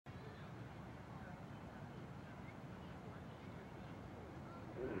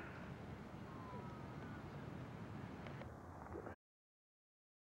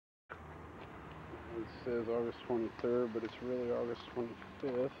says August 23rd, but it's really August 25th.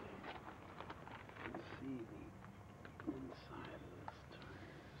 You can see the inside of this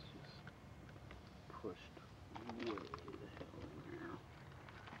tire is just pushed way the hell in there.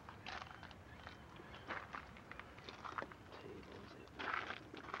 Tables it,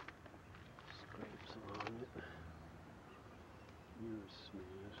 scrapes on it. Mirror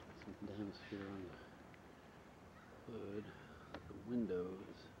smashed. Got some dents here on the hood. The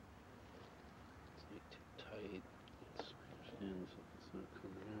windows. It's like too tight. It's smashed in, so it's not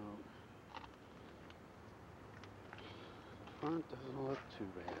coming out. The front doesn't look too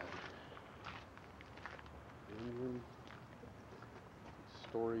bad. Engine,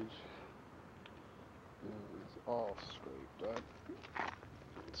 storage. It's all scraped up.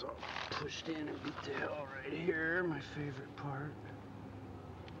 It's all pushed in in detail right here, my favorite part.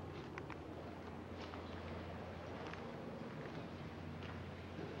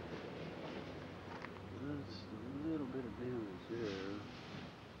 There's a little bit of damage there.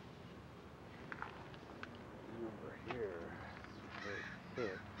 And over here, it's very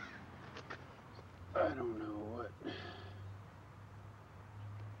thick. I don't know what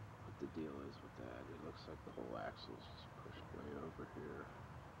the deal is with that. It looks like the whole axle's just pushed way over here.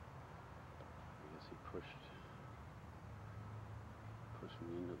 I guess he pushed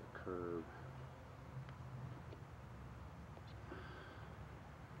me into the curb.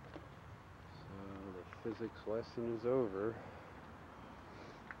 So the physics lesson is over.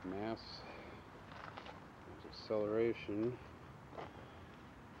 Mass, there's acceleration. So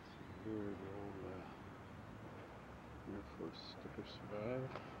here the old Air Force sticker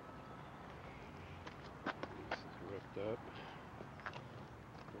survived. This is ripped up.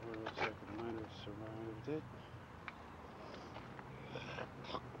 Door looks like it might have survived it.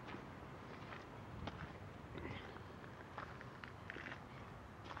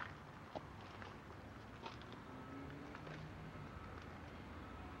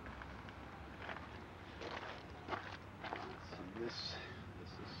 So this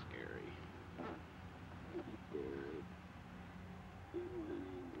is scary. Buried. It went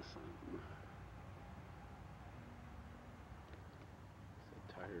into something. The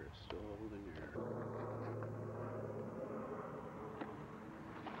tire is still holding air.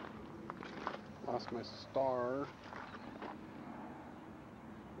 Lost my star.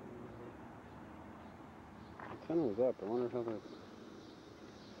 The antenna was up. I wonder how that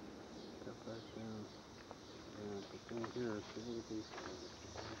got back down. Yeah, but then here, see, look at these guys.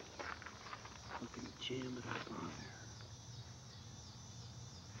 Looking to jam it up on there.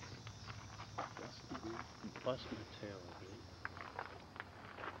 Bust my tail a bit.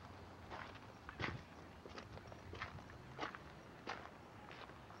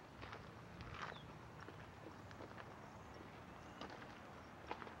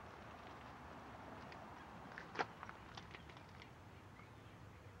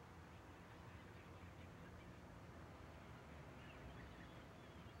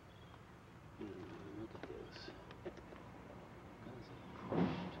 Look at this. Guys are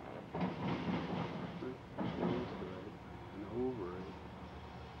pushed into it and over it.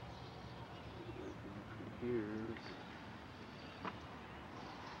 And from here, it's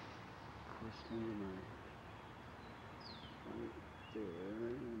pushed into my right there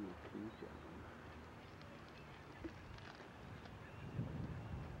and the keep going.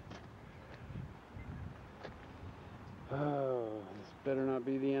 Oh, this better not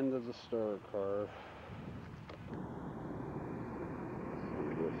be the end of the StarCar.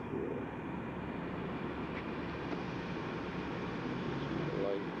 This here.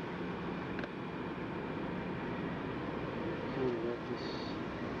 Light. So we got this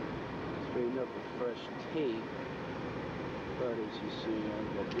straightened up with fresh tape. But as you see,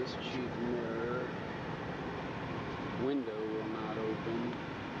 I've got this cheap mirror. Window will not open.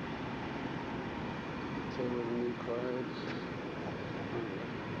 Tail of the new cards.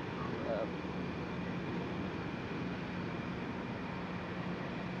 Crap.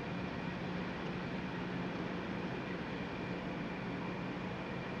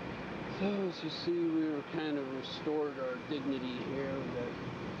 So as you see, we were kind of restored our dignity here. We got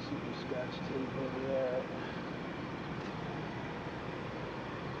super scotch tape over that.